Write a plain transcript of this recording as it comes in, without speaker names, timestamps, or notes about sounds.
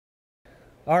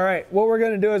All right, what we're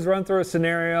going to do is run through a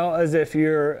scenario as if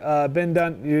you've been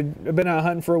out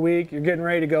hunting for a week, you're getting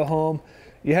ready to go home.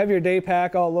 You have your day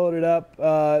pack all loaded up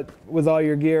with all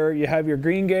your gear. You have your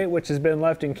green gate, which has been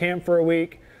left in camp for a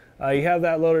week. You have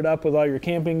that loaded up with all your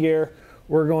camping gear.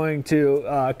 We're going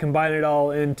to combine it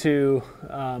all into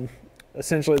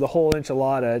essentially the whole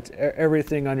enchilada,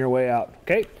 everything on your way out,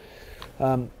 okay?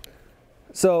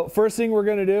 So first thing we're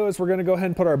going to do is we're going to go ahead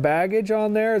and put our baggage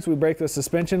on there as we break the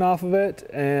suspension off of it,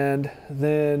 and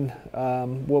then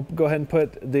we'll go ahead and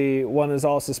put the one is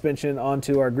all suspension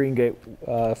onto our green gate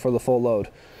for the full load.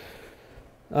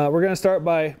 We're going to start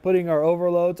by putting our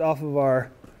overloads off of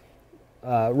our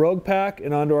Rogue pack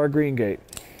and onto our green gate.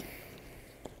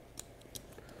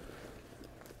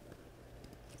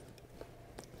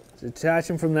 Detach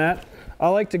them from that. I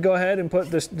like to go ahead and put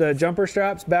the jumper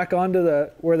straps back onto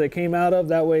where they came out of.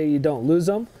 That way you don't lose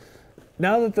them.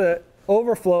 Now that the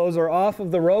overflows are off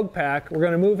of the Rogue pack, we're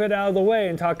going to move it out of the way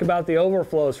and talk about the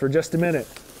overflows for just a minute.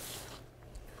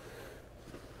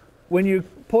 When you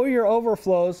pull your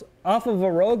overflows off of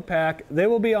a Rogue pack, they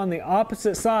will be on the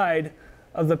opposite side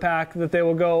of the pack that they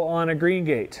will go on a green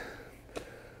gate.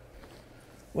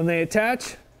 When they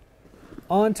attach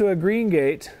onto a green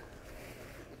gate,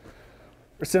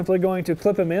 we're simply going to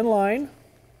clip them in line.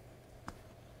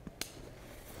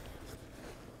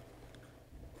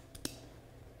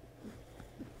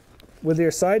 With your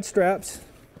side straps,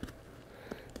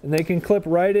 and they can clip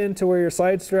right into where your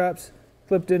side straps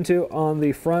clipped into on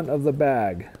the front of the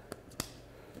bag.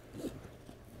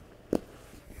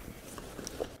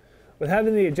 With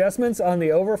having the adjustments on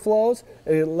the overflows,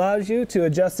 it allows you to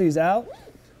adjust these out.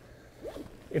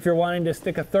 If you're wanting to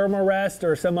stick a thermarest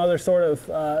or some other sort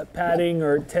of padding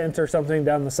or tent or something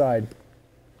down the side.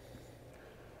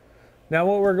 Now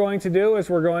what we're going to do is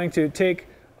we're going to take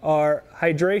our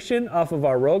hydration off of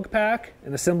our Rogue pack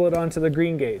and assemble it onto the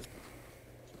green gate.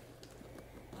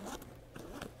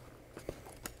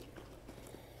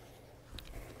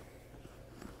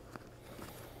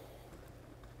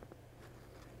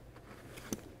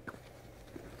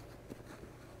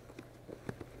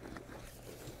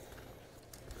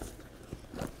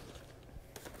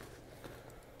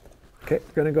 Okay,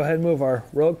 we're going to go ahead and move our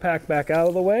Rogue pack back out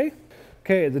of the way.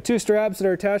 Okay, the two straps that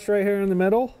are attached right here in the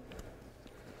middle,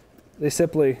 they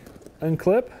simply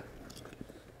unclip.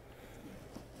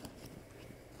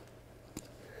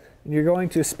 And you're going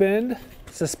to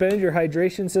suspend your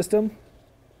hydration system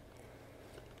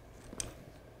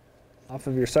off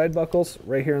of your side buckles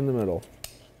right here in the middle.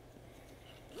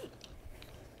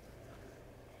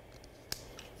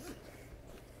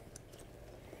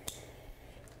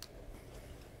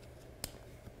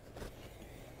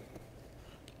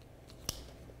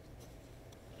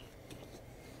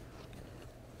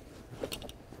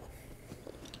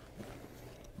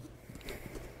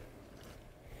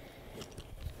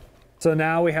 So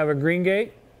now we have a green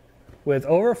gate with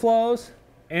overflows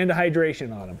and a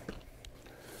hydration on them.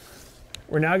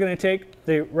 We're now going to take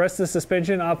the rest of the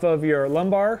suspension off of your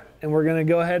lumbar, and we're going to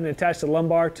go ahead and attach the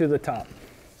lumbar to the top.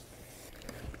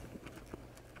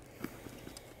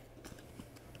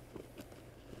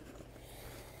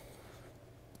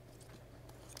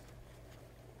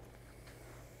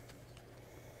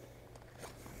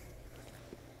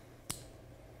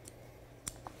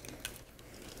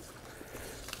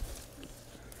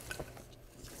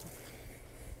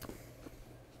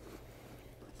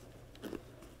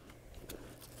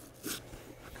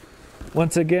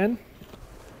 Once again,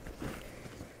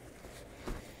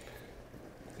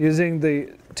 using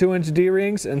the 2-inch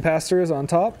D-rings and pass-throughs on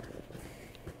top,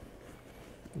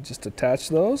 just attach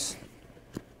those.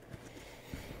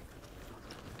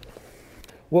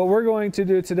 What we're going to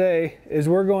do today is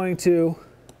we're going to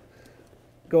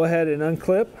go ahead and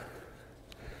unclip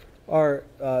our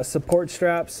support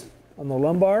straps on the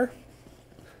lumbar,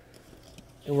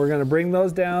 and we're going to bring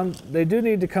those down. They do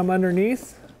need to come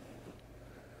underneath.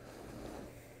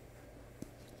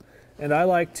 And I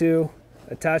like to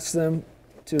attach them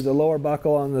to the lower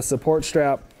buckle on the support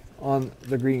strap on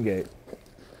the green gate.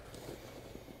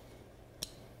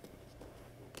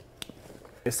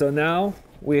 Okay, so now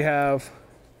we have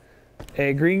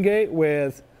a green gate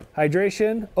with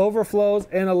hydration, overflows,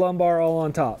 and a lumbar all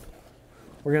on top.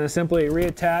 We're going to simply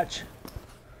reattach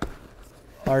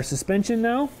our suspension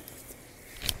now.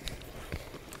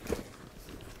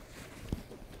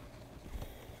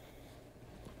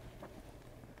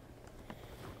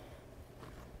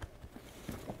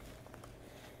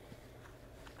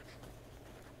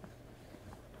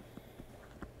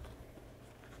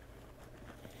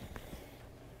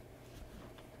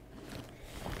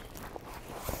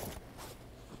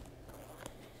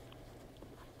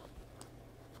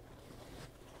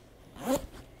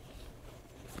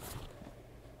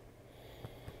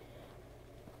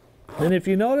 And if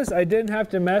you notice, I didn't have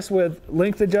to mess with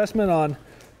length adjustment on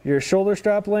your shoulder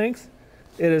strap length.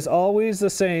 It is always the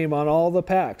same on all the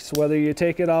packs, whether you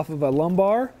take it off of a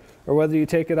Lumbar or whether you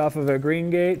take it off of a Green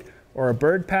Gate or a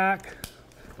Bird pack.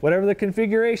 Whatever the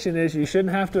configuration is, you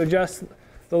shouldn't have to adjust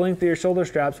the length of your shoulder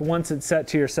straps once it's set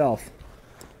to yourself.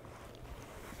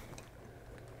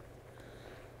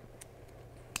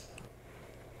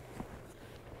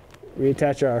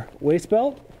 Reattach our waist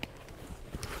belt,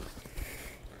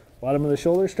 bottom of the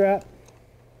shoulder strap.